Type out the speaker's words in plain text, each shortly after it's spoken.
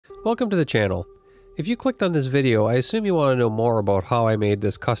Welcome to the channel. If you clicked on this video, I assume you want to know more about how I made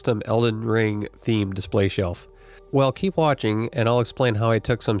this custom Enden Ring themed display shelf. Well, keep watching and I'll explain how I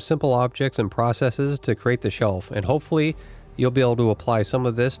took some simple objects and processes to create the shelf, and hopefully you'll be able to apply some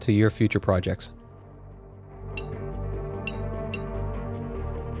of this to your future projects.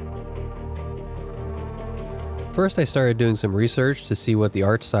 First, I started doing some research to see what the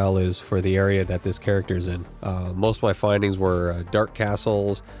art style is for the area that this character is in. Most of my findings were dark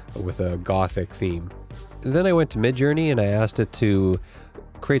castles with a gothic theme. Then I went to Midjourney and I asked it to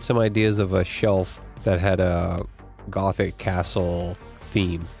create some ideas of a shelf that had a gothic castle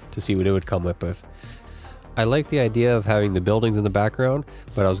theme to see what it would come up with. I like the idea of having the buildings in the background,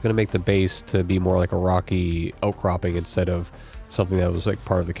 but I was going to make the base to be more like a rocky outcropping instead of something that was like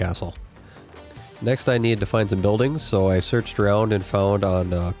part of the castle. Next, I needed to find some buildings, so I searched around and found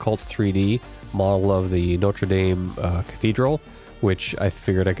on Cult's 3D model of the Notre Dame Cathedral, which I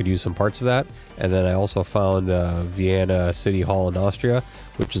figured I could use some parts of that. And then I also found Vienna City Hall in Austria,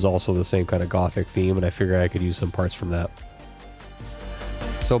 which is also the same kind of gothic theme, and I figured I could use some parts from that.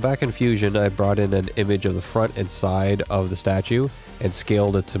 So back in Fusion, I brought in an image of the front and side of the statue and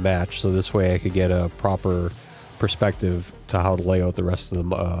scaled it to match, so this way I could get a proper perspective to how to lay out the rest of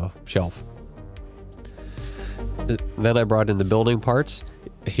the shelf. Then I brought in the building parts.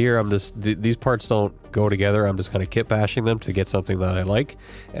 Here these parts don't go together, I'm just kind of kit bashing them to get something that I like.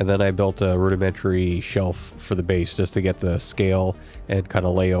 And then I built a rudimentary shelf for the base just to get the scale and kind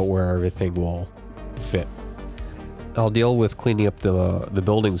of lay out where everything will fit. I'll deal with cleaning up the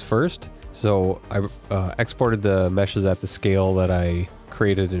buildings first. So I exported the meshes at the scale that I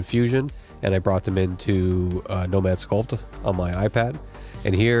created in Fusion, and I brought them into Nomad Sculpt on my iPad.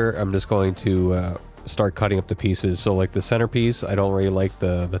 And here I'm just going to start cutting up the pieces. So like the centerpiece, I don't really like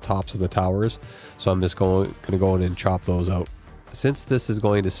the tops of the towers, so I'm just going to go in and chop those out. Since this is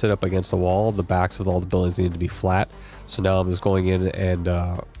going to sit up against the wall, the backs of all the buildings need to be flat, so now I'm just going in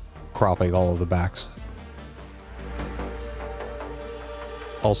and cropping all of the backs.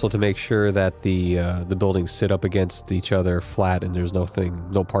 Also, to make sure that the buildings sit up against each other flat and there's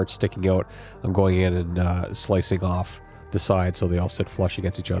no parts sticking out, I'm going in and slicing off the sides so they all sit flush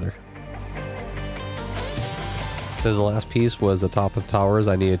against each other. Then the last piece was the top of the towers.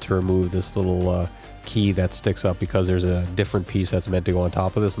 I needed to remove this little key that sticks up because there's a different piece that's meant to go on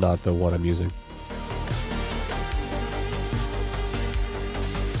top of this, not the one I'm using.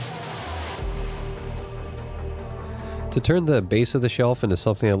 To turn the base of the shelf into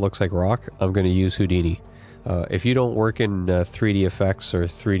something that looks like rock, I'm going to use Houdini. If you don't work in 3D effects or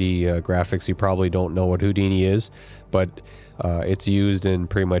 3D graphics, you probably don't know what Houdini is, but it's used in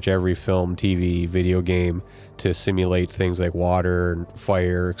pretty much every film, TV, video game to simulate things like water,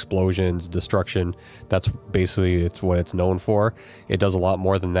 fire, explosions, destruction. That's basically what it's known for. It does a lot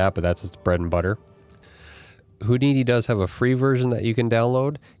more than that, but that's its bread and butter. Houdini does have a free version that you can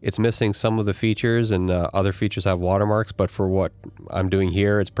download. It's missing some of the features, and other features have watermarks, but for what I'm doing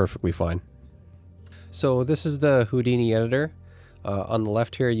here, it's perfectly fine. So this is the Houdini editor. On the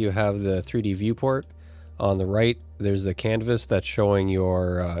left here you have the 3D viewport. On the right there's the canvas that's showing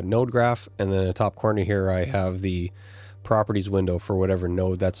your node graph, and then in the top corner here I have the properties window for whatever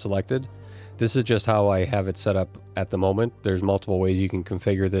node that's selected. This is just how I have it set up at the moment. There's multiple ways you can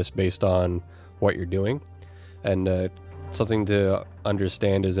configure this based on what you're doing. And something to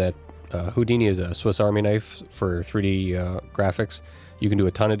understand is that Houdini is a Swiss Army knife for 3D graphics. You can do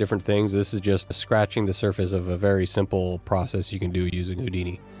a ton of different things. This is just scratching the surface of a very simple process you can do using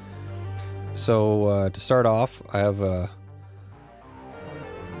Houdini. So to start off, I have a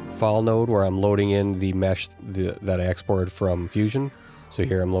file node where I'm loading in the mesh that I exported from Fusion. So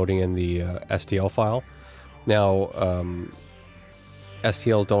here I'm loading in the STL file. Now,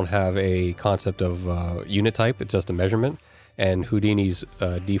 STLs don't have a concept of unit type, it's just a measurement, and Houdini's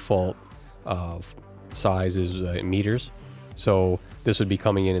default size is meters. So this would be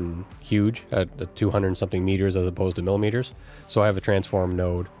coming in huge at 200 and something meters as opposed to millimeters. So I have a transform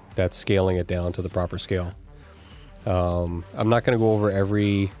node that's scaling it down to the proper scale. I'm not going to go over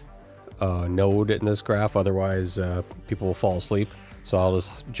every node in this graph, otherwise people will fall asleep. So I'll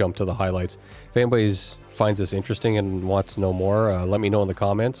just jump to the highlights. If anybody finds this interesting and wants to know more, let me know in the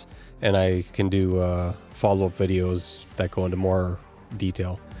comments, and I can do follow-up videos that go into more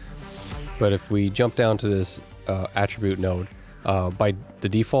detail. But if we jump down to this attribute node, by the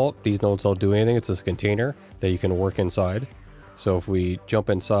default, these nodes don't do anything. It's just a container that you can work inside. So if we jump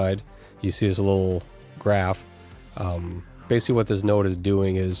inside, you see this little graph. Basically what this node is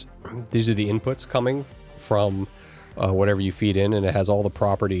doing is, these are the inputs coming from whatever you feed in, and it has all the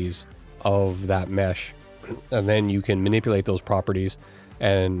properties of that mesh. And then you can manipulate those properties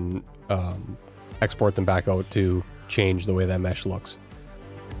and export them back out to change the way that mesh looks.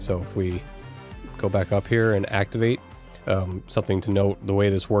 So if we go back up here and activate, something to note, the way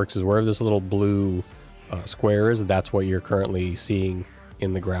this works is wherever this little blue square is, that's what you're currently seeing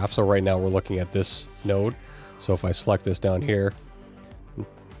in the graph. So right now we're looking at this node. So if I select this down here,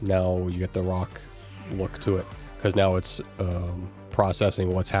 now you get the rock look to it, because now it's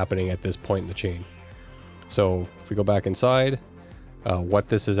processing what's happening at this point in the chain. So if we go back inside, what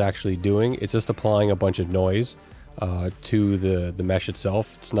this is actually doing, it's just applying a bunch of noise to the mesh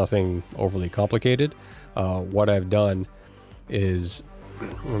itself. It's nothing overly complicated. What I've done is,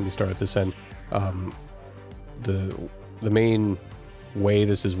 let me start at this end. The main way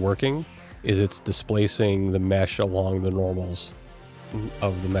this is working is it's displacing the mesh along the normals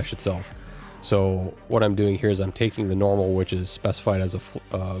of the mesh itself. So what I'm doing here is I'm taking the normal, which is specified as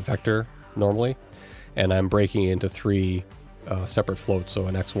a vector normally, and I'm breaking it into 3 separate floats, so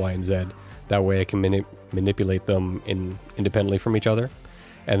an X, Y, and Z. That way I can manipulate them independently from each other,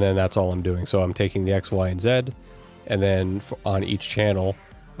 and then that's all I'm doing. So I'm taking the X, Y, and Z, and then on each channel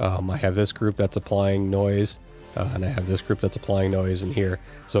I have this group that's applying noise, and I have this group that's applying noise in here.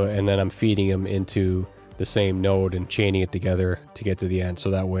 So, and then I'm feeding them into the same node and chaining it together to get to the end.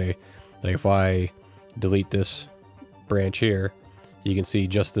 So that way, like if I delete this branch here, you can see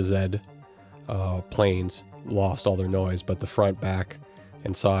just the Z planes lost all their noise, but the front, back,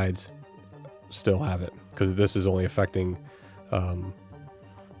 and sides still have it, because this is only affecting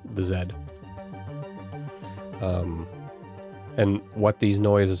the Z. And what these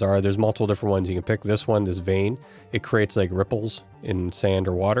noises are, there's multiple different ones. You can pick this one, this vein. It creates like ripples in sand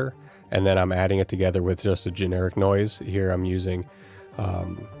or water, and then I'm adding it together with just a generic noise. Here I'm using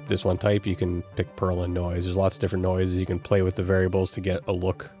this one type. You can pick Perlin noise. There's lots of different noises. You can play with the variables to get a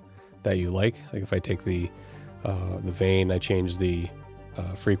look that you like. Like if I take the vein, I change the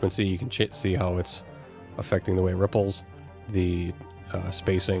frequency, you can see how it's affecting the way it ripples. The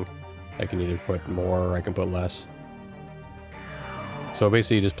spacing, I can either put more or I can put less. So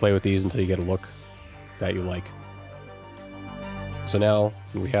basically you just play with these until you get a look that you like. So now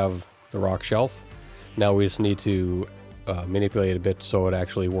we have the rock shelf. Now we just need to manipulate it a bit so it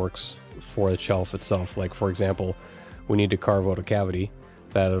actually works for the shelf itself. Like for example, we need to carve out a cavity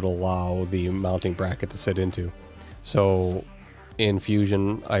that it'll allow the mounting bracket to sit into. So in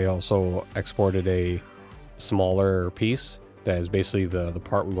Fusion, I also exported a smaller piece that is basically the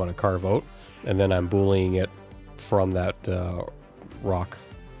part we want to carve out, and then I'm booleaning it from that rock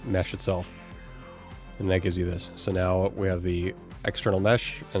mesh itself, and that gives you this. So now we have the external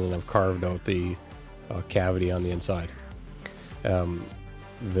mesh, and then I've carved out the cavity on the inside.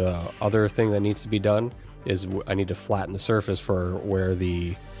 The other thing that needs to be done is I need to flatten the surface for where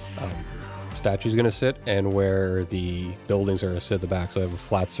the statue is going to sit and where the buildings are going to sit at the back, so I have a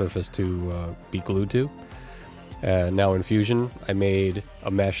flat surface to be glued to. Now in Fusion, I made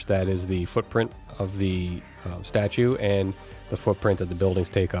a mesh that is the footprint of the statue and the footprint that the buildings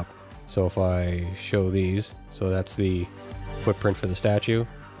take up. So if I show these, so that's the footprint for the statue,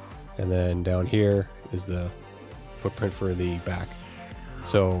 and then down here is the footprint for the back.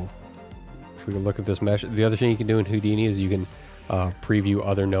 So if we look at this mesh, the other thing you can do in Houdini is you can preview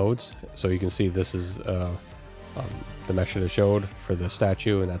other nodes. So you can see this is the mesh that I showed for the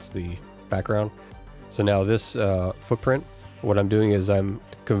statue, and that's the background. So now this footprint, what I'm doing is I'm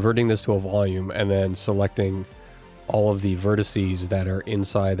converting this to a volume and then selecting all of the vertices that are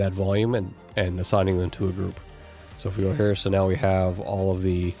inside that volume and assigning them to a group. So if we go here, so now we have all of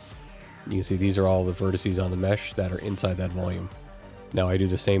the, you can see these are all the vertices on the mesh that are inside that volume. Now I do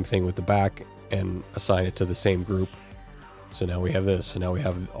the same thing with the back and assign it to the same group. So now we have this. So now we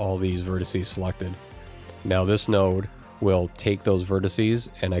have all these vertices selected. Now this node will take those vertices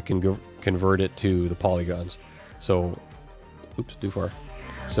and I can convert it to the polygons. So, oops, too far.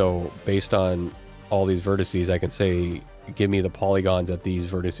 So based on all these vertices, I can say, give me the polygons that these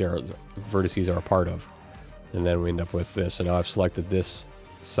vertices are a part of. And then we end up with this. So now I've selected this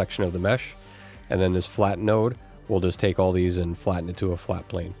section of the mesh, and then this flat node will just take all these and flatten it to a flat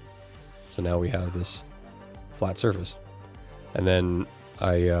plane. So now we have this flat surface. And then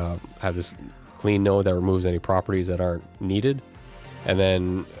I have this clean node that removes any properties that aren't needed. And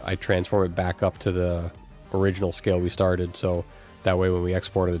then I transform it back up to the original scale we started, so that way when we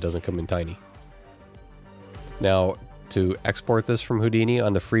export it, it doesn't come in tiny. Now, to export this from Houdini,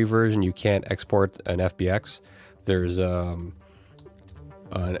 on the free version, you can't export an FBX. There's an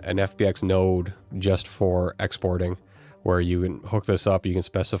FBX node just for exporting, where you can hook this up, you can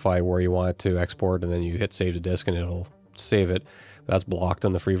specify where you want it to export, and then you hit save to disk and it'll save it. That's blocked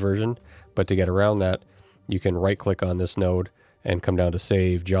on the free version. But to get around that, you can right click on this node and come down to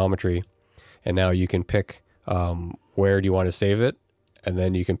save geometry. And now you can pick where do you want to save it, and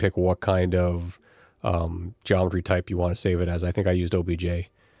then you can pick what kind of geometry type you want to save it as. I think I used OBJ.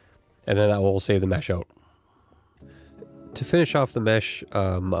 And then that will save the mesh out. To finish off the mesh,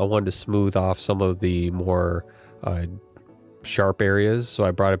 I wanted to smooth off some of the more sharp areas, so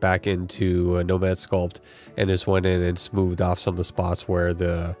I brought it back into Nomad Sculpt and just went in and smoothed off some of the spots where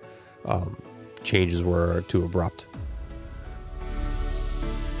the changes were too abrupt.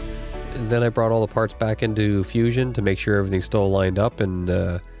 And then I brought all the parts back into Fusion to make sure everything's still lined up and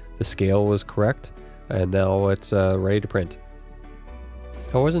the scale was correct, and now it's ready to print.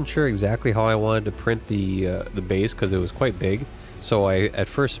 I wasn't sure exactly how I wanted to print the base because it was quite big, so I at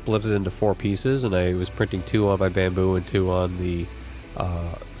first split it into 4 pieces, and I was printing 2 on my bamboo and 2 on the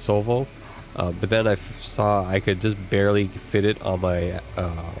Solvo. But then I saw I could just barely fit it on my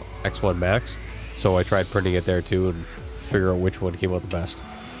X1 Max, so I tried printing it there too and figure out which one came out the best.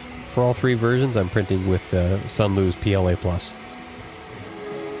 For all 3 versions, I'm printing with Sunlu's PLA+.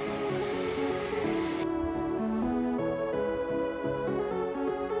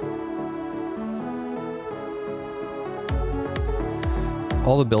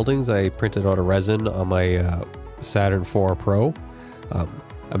 All the buildings I printed out of resin on my Saturn 4 Pro.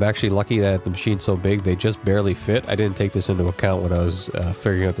 I'm actually lucky that the machine's so big they just barely fit. I didn't take this into account when I was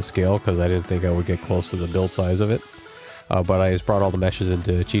figuring out the scale because I didn't think I would get close to the build size of it. But I just brought all the meshes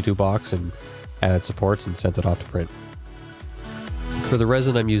into Chitu box and added supports and sent it off to print. For the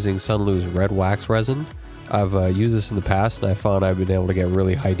resin, I'm using Sunlu's Red Wax Resin. I've used this in the past and I found I've been able to get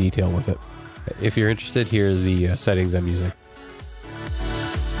really high detail with it. If you're interested, here are the settings I'm using.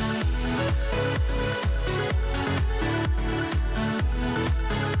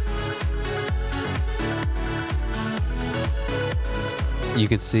 You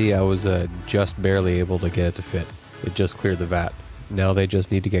can see I was just barely able to get it to fit. It just cleared the vat. Now they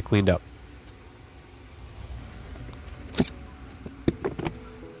just need to get cleaned up.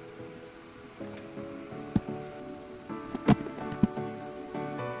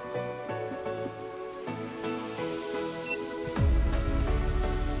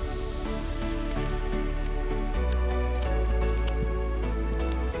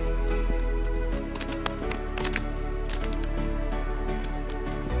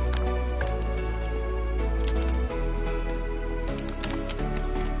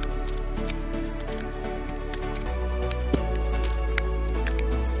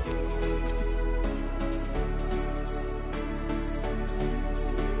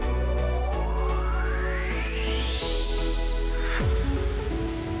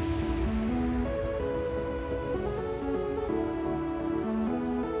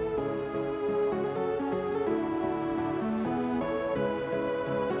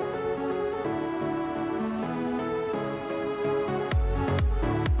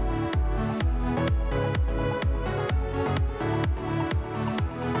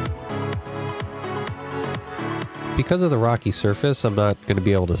 Because of the rocky surface, I'm not going to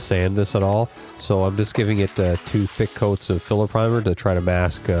be able to sand this at all, so I'm just giving it 2 thick coats of filler primer to try to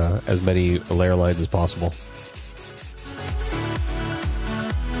mask as many layer lines as possible.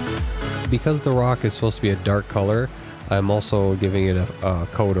 Because the rock is supposed to be a dark color, I'm also giving it a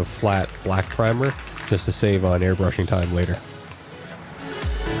coat of flat black primer just to save on airbrushing time later.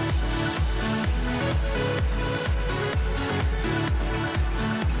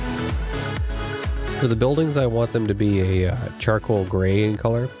 For the buildings, I want them to be a charcoal gray in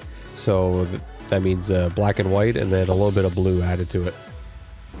color, so that means black and white and then a little bit of blue added to it.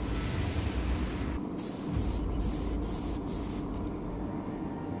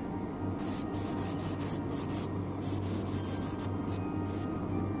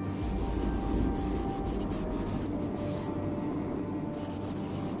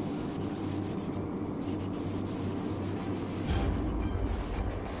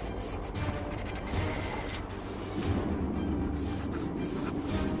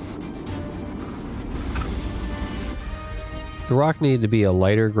 The rock needed to be a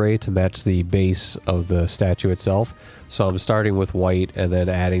lighter gray to match the base of the statue itself, so I'm starting with white and then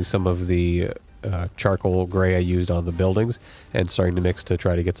adding some of the charcoal gray I used on the buildings and starting to mix to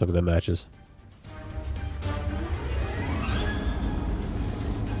try to get some of the matches.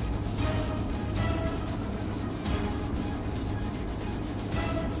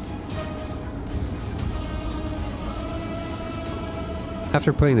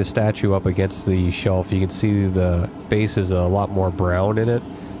 After putting the statue up against the shelf, you can see the base is a lot more brown in it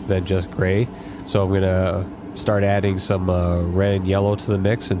than just gray. So I'm going to start adding some red and yellow to the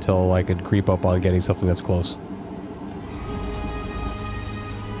mix until I can creep up on getting something that's close.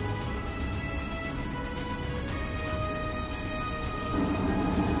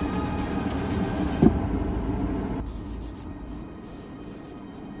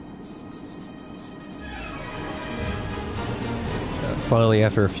 Finally,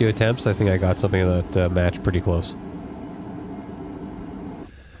 after a few attempts, I think I got something that matched pretty close.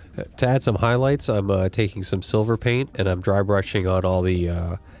 To add some highlights, I'm taking some silver paint and I'm dry brushing on all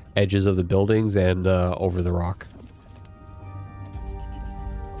the edges of the buildings and over the rock.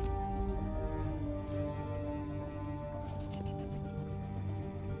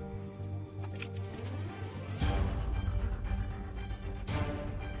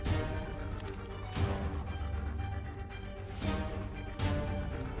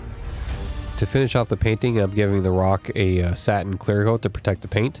 To finish off the painting, I'm giving the rock a satin clear coat to protect the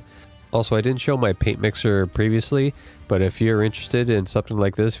paint. Also, I didn't show my paint mixer previously, but if you're interested in something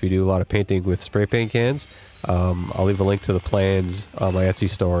like this, if you do a lot of painting with spray paint cans, I'll leave a link to the plans on my Etsy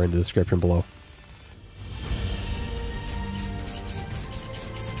store in the description below.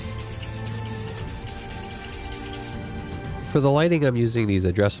 For the lighting, I'm using these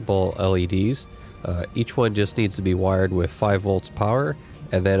addressable LEDs. Each one just needs to be wired with 5 volts power,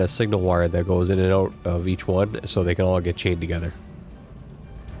 and then a signal wire that goes in and out of each one so they can all get chained together.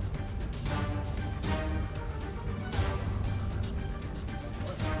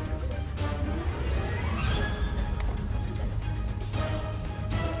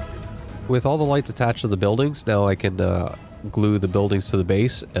 With all the lights attached to the buildings, now I can glue the buildings to the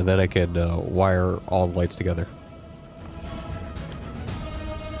base, and then I can wire all the lights together.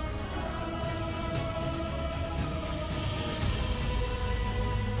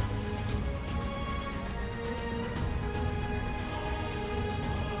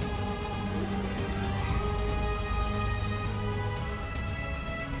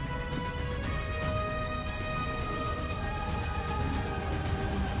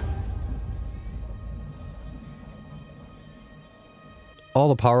 All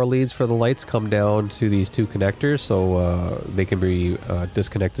the power leads for the lights come down to these 2 connectors, so they can be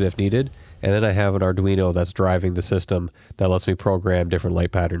disconnected if needed. And then I have an Arduino that's driving the system that lets me program different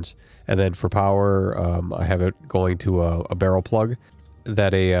light patterns. And then for power, I have it going to a barrel plug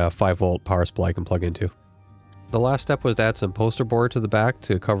that a 5 volt power supply can plug into. The last step was to add some poster board to the back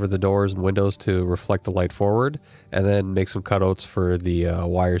to cover the doors and windows to reflect the light forward, and then make some cutouts for the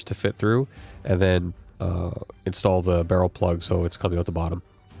wires to fit through, and then install the barrel plug so it's coming out the bottom.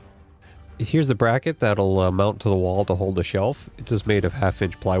 Here's the bracket that'll mount to the wall to hold the shelf. It's just made of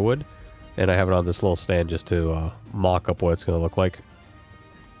 1/2-inch plywood, and I have it on this little stand just to mock up what it's going to look like.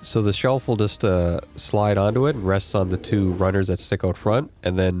 So the shelf will just slide onto it and rests on the 2 runners that stick out front,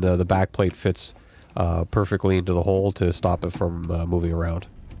 and then the back plate fits perfectly into the hole to stop it from moving around.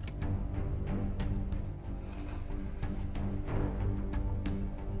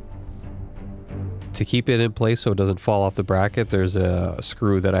 To keep it in place so it doesn't fall off the bracket, there's a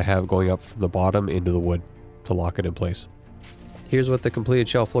screw that I have going up from the bottom into the wood to lock it in place. Here's what the completed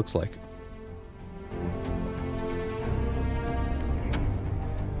shelf looks like.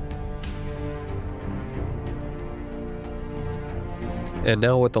 And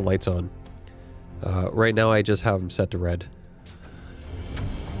now with the lights on. Right now I just have them set to red.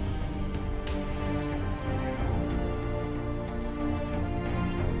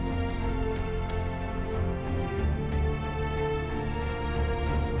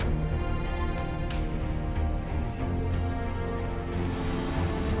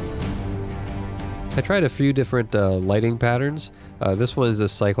 I tried a few different lighting patterns. This one is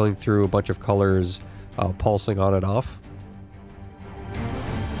just cycling through a bunch of colors, pulsing on and off.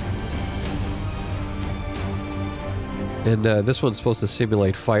 And this one's supposed to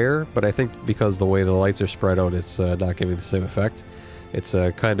simulate fire, but I think because the way the lights are spread out, it's not giving the same effect. It's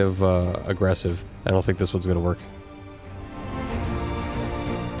kind of aggressive. I don't think this one's going to work.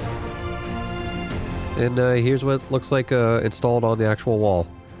 And here's what it looks like installed on the actual wall.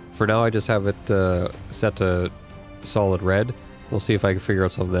 For now, I just have it set to solid red. We'll see if I can figure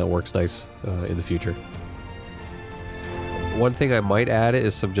out something that works nice in the future. One thing I might add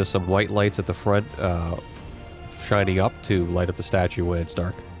is just some white lights at the front, shining up to light up the statue when it's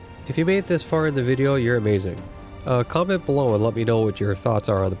dark. If you made it this far in the video, you're amazing. Comment below and let me know what your thoughts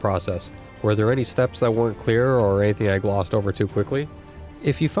are on the process. Were there any steps that weren't clear or anything I glossed over too quickly?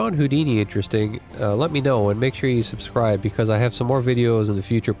 If you found Houdini interesting, let me know and make sure you subscribe because I have some more videos in the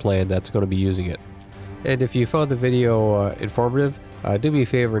future planned that's going to be using it. And if you found the video informative, do me a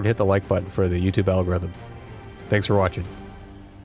favor and hit the like button for the YouTube algorithm. Thanks for watching.